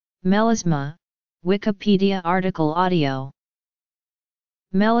Melasma, Wikipedia article audio.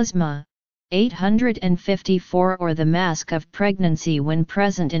 Melasma, 854 or the mask of pregnancy when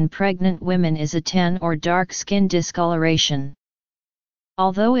present in pregnant women is a tan or dark skin discoloration.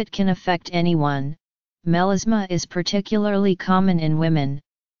 Although it can affect anyone, melasma is particularly common in women,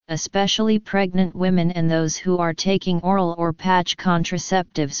 especially pregnant women and those who are taking oral or patch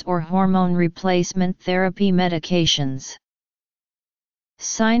contraceptives or hormone replacement therapy medications.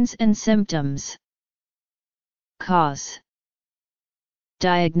 Signs and symptoms. Cause.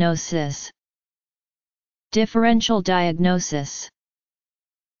 Diagnosis. Differential diagnosis.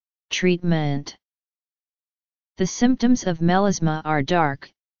 Treatment. The symptoms of melasma are dark,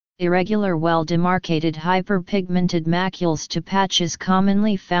 irregular well-demarcated hyperpigmented macules to patches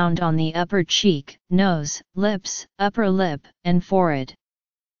commonly found on the upper cheek, nose, lips, upper lip, and forehead.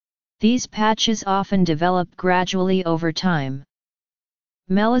 These patches often develop gradually over time.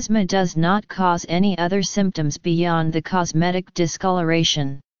 Melasma does not cause any other symptoms beyond the cosmetic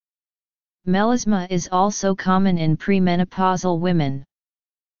discoloration. Melasma is also common in premenopausal women.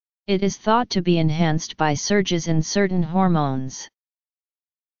 It is thought to be enhanced by surges in certain hormones.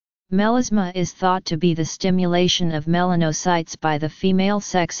 Melasma is thought to be the stimulation of melanocytes by the female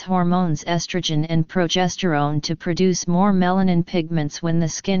sex hormones estrogen and progesterone to produce more melanin pigments when the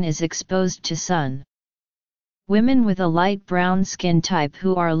skin is exposed to sun. Women with a light brown skin type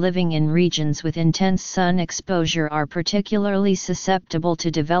who are living in regions with intense sun exposure are particularly susceptible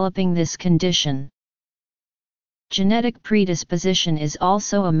to developing this condition. Genetic predisposition is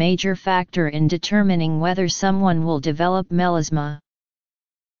also a major factor in determining whether someone will develop melasma.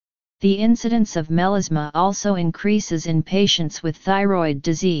 The incidence of melasma also increases in patients with thyroid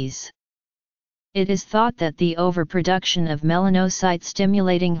disease. It is thought that the overproduction of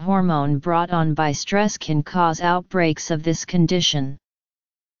melanocyte-stimulating hormone brought on by stress can cause outbreaks of this condition.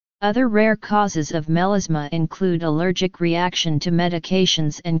 Other rare causes of melasma include allergic reaction to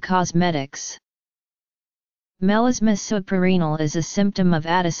medications and cosmetics. Melasma suprarenal is a symptom of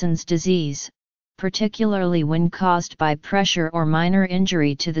Addison's disease, particularly when caused by pressure or minor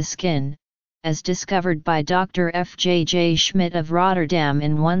injury to the skin, as discovered by Dr. F. J. J. Schmidt of Rotterdam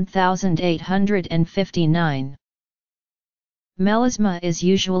in 1859. Melasma is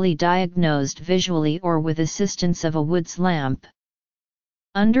usually diagnosed visually or with assistance of a Wood's lamp.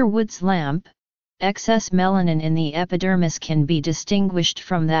 Under Wood's lamp, excess melanin in the epidermis can be distinguished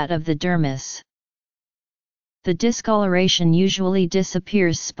from that of the dermis. The discoloration usually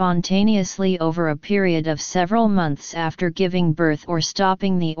disappears spontaneously over a period of several months after giving birth or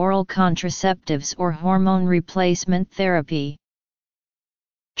stopping the oral contraceptives or hormone replacement therapy.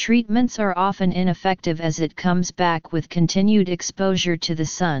 Treatments are often ineffective as it comes back with continued exposure to the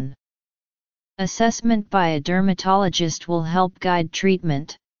sun. Assessment by a dermatologist will help guide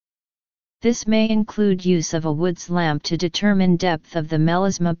treatment. This may include use of a Wood's lamp to determine depth of the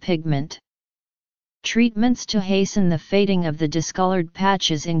melasma pigment. Treatments to hasten the fading of the discolored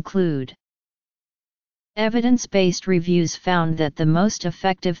patches include: evidence-based reviews found that the most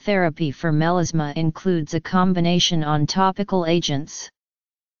effective therapy for melasma includes a combination on topical agents.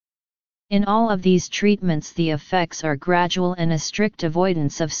 In all of these treatments the effects are gradual and a strict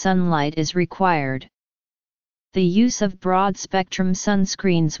avoidance of sunlight is required. The use of broad-spectrum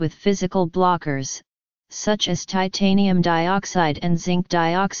sunscreens with physical blockers, such as titanium dioxide and zinc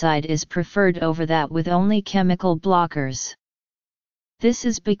dioxide, is preferred over that with only chemical blockers. This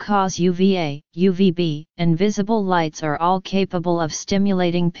is because UVA, UVB, and visible lights are all capable of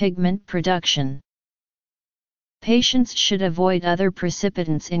stimulating pigment production. Patients should avoid other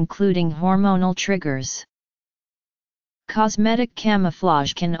precipitants including hormonal triggers. Cosmetic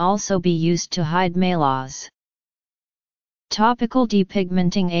camouflage can also be used to hide melasma. Topical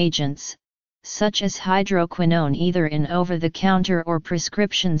depigmenting agents, such as hydroquinone either in over-the-counter or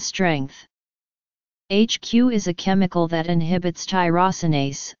prescription strength. HQ is a chemical that inhibits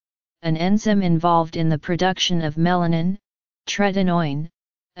tyrosinase, an enzyme involved in the production of melanin, tretinoin,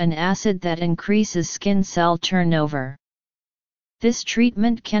 an acid that increases skin cell turnover. This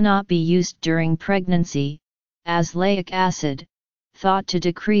treatment cannot be used during pregnancy, as laic acid, thought to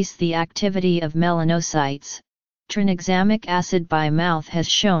decrease the activity of melanocytes. Tranexamic acid by mouth has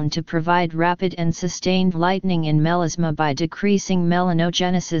shown to provide rapid and sustained lightening in melasma by decreasing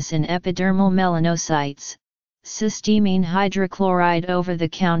melanogenesis in epidermal melanocytes. Cysteamine hydrochloride over the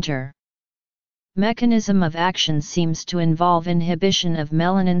counter. Mechanism of action seems to involve inhibition of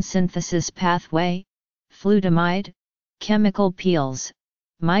melanin synthesis pathway, flutamide, chemical peels,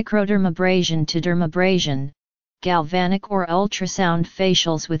 microdermabrasion to dermabrasion, galvanic or ultrasound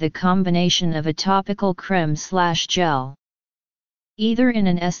facials with a combination of a topical creme/gel. either in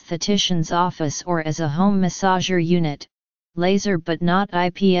an esthetician's office or as a home massager unit, laser but not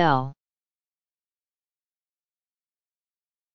IPL.